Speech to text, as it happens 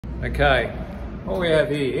Okay, what we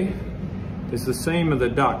have here is the seam of the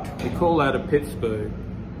duct. We call that a Pittsburgh.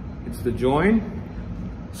 It's the join.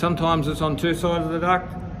 Sometimes it's on two sides of the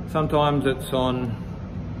duct, sometimes it's on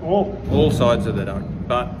all sides of the duct.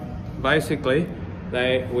 But basically,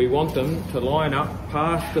 we want them to line up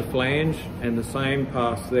past the flange and the same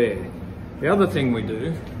past there. The other thing we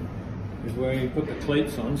do is when we put the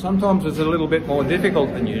cleats on, sometimes it's a little bit more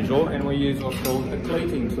difficult than usual, and we use what's called a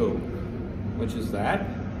cleating tool, which is that.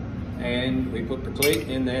 And we put the cleat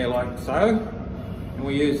in there like so, and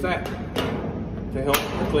we use that to help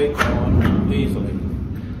the cleat go on easily.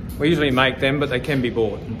 We usually make them, but they can be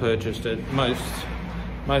bought and purchased at most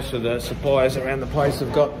of the suppliers around the place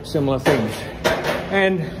have got similar things.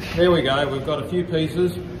 And there we go, we've got a few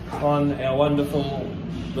pieces on our wonderful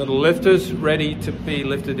little lifters ready to be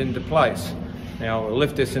lifted into place. Now we'll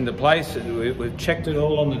lift this into place. We've checked it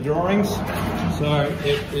all on the drawings, so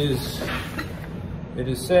it is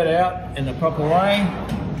set out in the proper way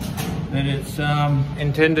that it's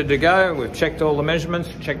intended to go. We've checked all the measurements,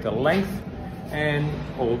 checked the length, and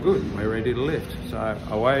all good. We're ready to lift. So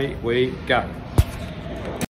away we go.